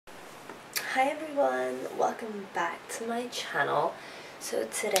Hi everyone, welcome back to my channel. So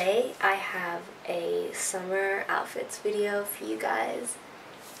today I have a summer outfits video for you guys.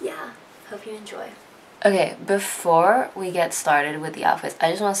 Yeah, hope you enjoy. Okay, before we get started with the outfits,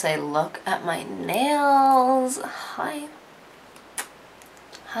 I just want to say look at my nails. Hi.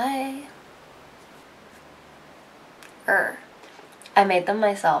 I made them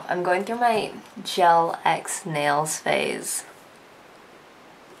myself. I'm going through my Gel X nails phase.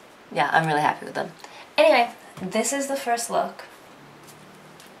 Yeah, I'm really happy with them. Anyway, this is the first look.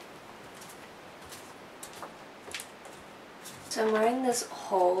 So I'm wearing this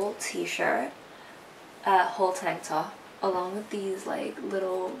whole t-shirt, whole tank top, along with these like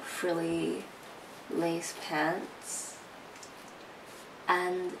little frilly lace pants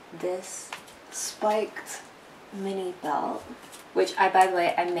and this spiked mini belt, which by the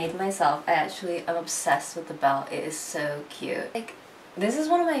way, I made myself. I actually am obsessed with the belt. It is so cute. Like, this is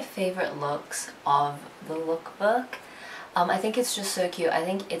one of my favorite looks of the lookbook. I think it's just so cute. I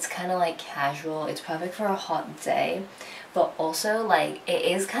think it's kind of like casual. It's perfect for a hot day, but also like it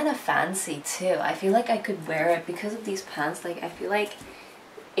is kind of fancy too. I feel like I could wear it because of these pants. Like I feel like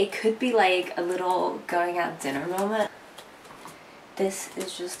it could be like a little going out dinner moment. This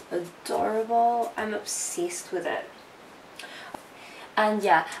is just adorable. I'm obsessed with it. And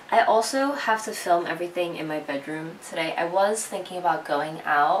yeah, I also have to film everything in my bedroom today. I was thinking about going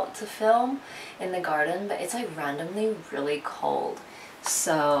out to film in the garden, but it's like randomly really cold.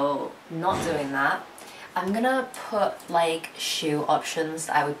 So not doing that. I'm gonna put like shoe options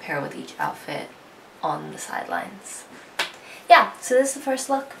that I would pair with each outfit on the sidelines. Yeah, so this is the first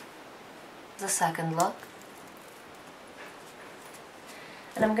look. The second look.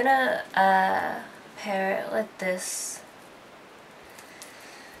 And I'm gonna pair it with this.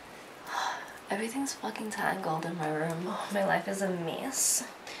 Everything's fucking tangled in my room. Oh, my life is a mess.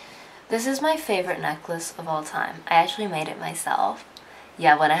 This is my favorite necklace of all time. I actually made it myself.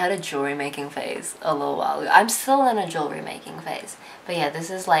 Yeah, when I had a jewelry making phase a little while ago. I'm still in a jewelry making phase. But yeah, this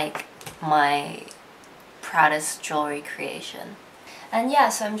is like my proudest jewelry creation. And yeah,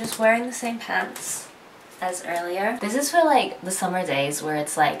 so I'm just wearing the same pants as earlier. This is for like the summer days where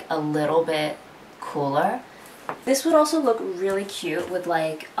it's like a little bit cooler. This would also look really cute with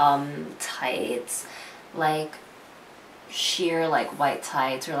like tights, like sheer like white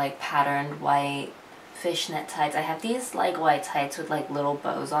tights or like patterned white fishnet tights. I have these like white tights with like little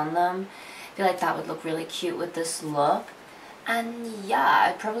bows on them. I feel like that would look really cute with this look. And yeah,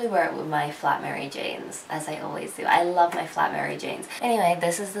 I'd probably wear it with my flat Mary Janes, as I always do. I love my flat Mary Janes. Anyway,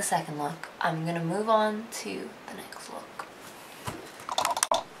 this is the second look. I'm gonna move on to the next look.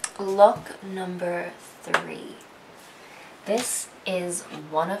 Look number 3. This is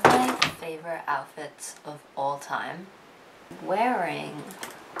one of my favorite outfits of all time. Wearing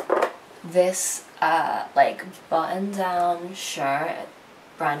this like button-down shirt,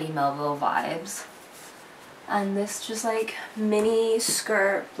 Brandy Melville vibes, and this just like mini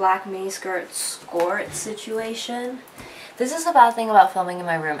skirt, black mini skirt skirt situation. This is the bad thing about filming in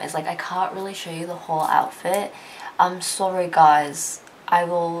my room, is like I can't really show you the whole outfit. I'm sorry guys. I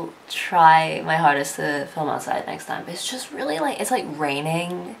will try my hardest to film outside next time. But it's just really like, it's like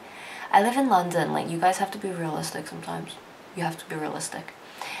raining. I live in London. Like, you guys have to be realistic sometimes. You have to be realistic.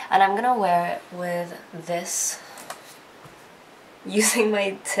 And I'm gonna wear it with this, using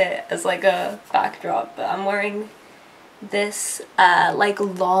my tit as like a backdrop. But I'm wearing this like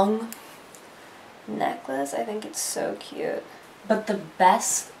long necklace. I think it's so cute. But the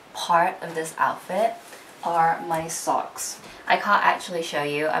best part of this outfit are my socks. I can't actually show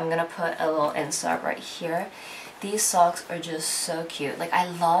you. I'm gonna put a little insert right here. These socks are just so cute. Like, I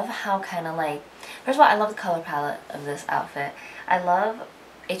love how kind of like, first of all, I love the color palette of this outfit. I love,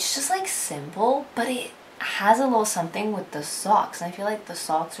 it's just like simple, but it has a little something with the socks. And I feel like the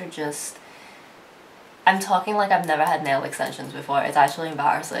socks are just, I'm talking like I've never had nail extensions before. It's actually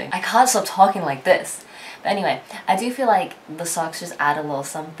embarrassing. I can't stop talking like this. But anyway, I do feel like the socks just add a little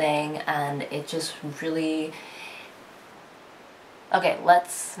something, and it just really... Okay,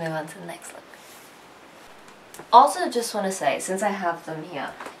 let's move on to the next look. Also, just want to say, since I have them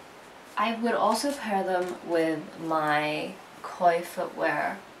here, I would also pair them with my Koi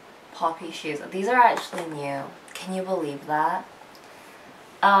footwear poppy shoes. These are actually new. Can you believe that?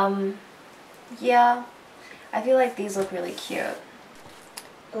 Yeah, I feel like these look really cute.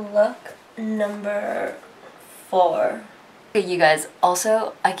 Look number 4. Okay, you guys,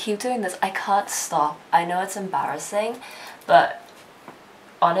 also, I keep doing this. I can't stop. I know it's embarrassing, but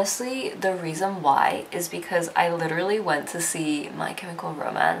honestly, the reason why is because I literally went to see My Chemical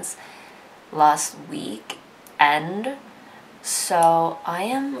Romance last week, and So I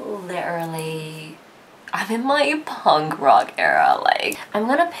am literally, I'm in my punk rock era. Like, I'm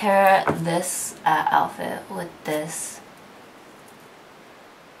gonna pair this outfit with this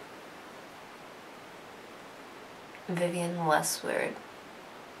Vivienne Westwood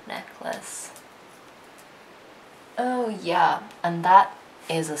necklace. Oh yeah, and that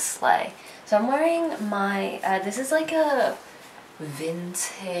is a sleigh. So I'm wearing my, this is like a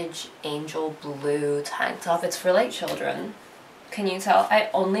vintage angel blue tank top. It's for like children. Can you tell? I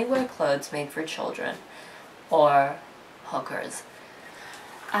only wear clothes made for children or hookers.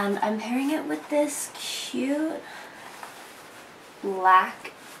 And I'm pairing it with this cute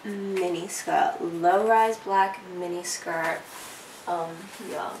black mini skirt, low-rise black mini skirt.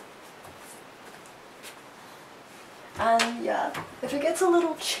 Yeah. And yeah, if it gets a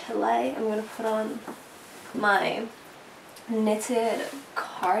little chilly, I'm gonna put on my knitted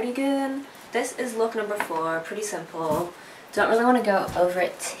cardigan. This is look number 4, pretty simple. Don't really want to go over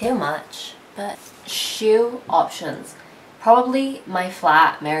it too much, but shoe options. Probably my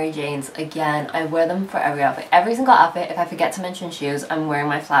flat Mary Janes. Again, I wear them for every outfit. Every single outfit, if I forget to mention shoes, I'm wearing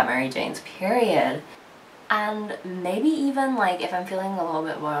my flat Mary Janes, period. And maybe even like if I'm feeling a little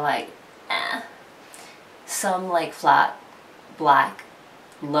bit more like, some like flat black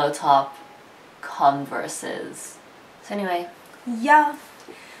low top Converses. So anyway, yeah,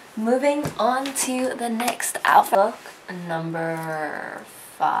 moving on to the next outfit. Look number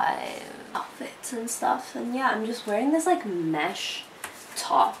 5. Outfits and stuff, and yeah, I'm just wearing this like mesh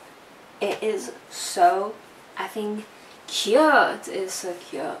top. It is so effing cute. It is so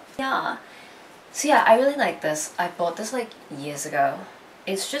cute. Yeah. So yeah, I really like this. I bought this like years ago.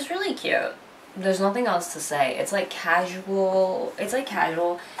 It's just really cute. There's nothing else to say. It's like casual. It's like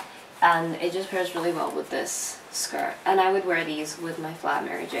casual, and it just pairs really well with this skirt. And I would wear these with my flat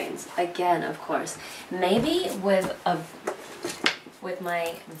Mary Janes. Again, of course. Maybe with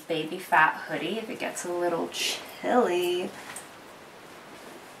my baby fat hoodie if it gets a little chilly.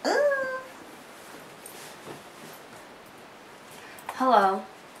 Hello.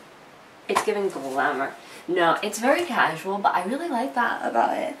 It's giving glamour. No, it's very casual, but I really like that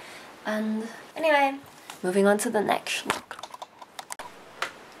about it. And anyway, moving on to the next look.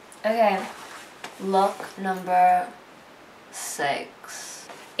 Okay, look number 6.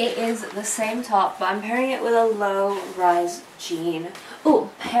 It is the same top, but I'm pairing it with a low-rise jean.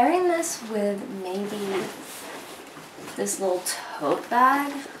 Oh, pairing this with maybe this little tote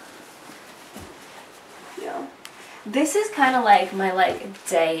bag. Yeah. This is kind of like my like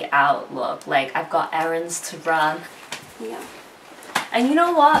day out look. Like I've got errands to run. Yeah. And you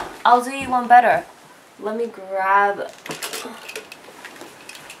know what? I'll do you one better. Let me grab...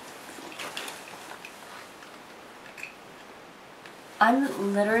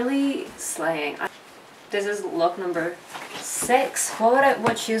 I'm literally slaying. This is look number 6.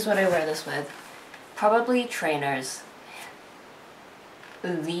 What shoes would I wear this with? Probably trainers.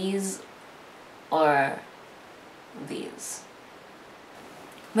 These or these.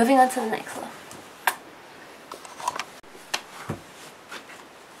 Moving on to the next look.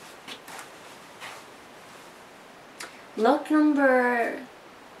 Look number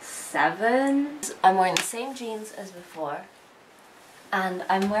 7. I'm wearing the same jeans as before. And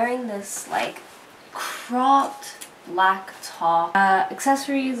I'm wearing this like cropped black top.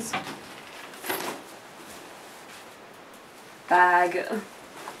 Accessories, bag,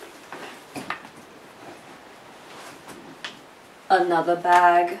 another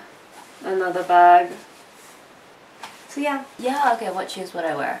bag. So yeah, okay, what shoes would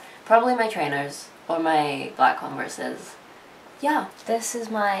I wear? Probably my trainers or my black Converses. Yeah, this is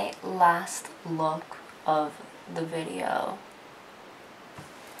my last look of the video.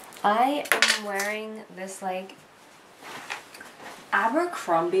 I am wearing this like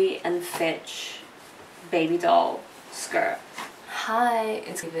Abercrombie and Fitch baby doll skirt. Hi,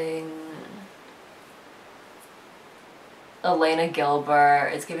 it's giving Elena Gilbert,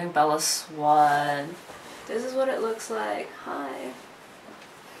 it's giving Bella Swan. This is what it looks like. Hi.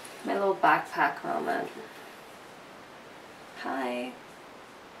 My little backpack moment. Hi.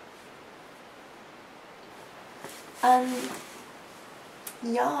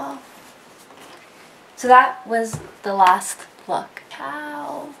 Yeah. So that was the last look.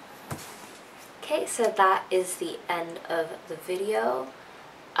 Ciao. Okay, so that is the end of the video.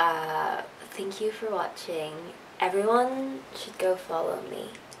 Thank you for watching. Everyone should go follow me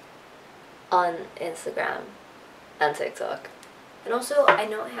on Instagram and TikTok. And also, I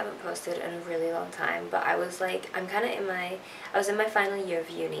know I haven't posted in a really long time, but I was like, I was in my final year of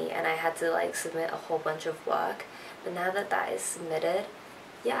uni and I had to like submit a whole bunch of work. But now that that is submitted,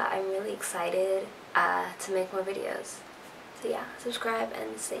 yeah, I'm really excited to make more videos. So yeah, subscribe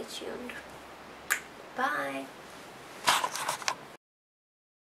and stay tuned. Bye!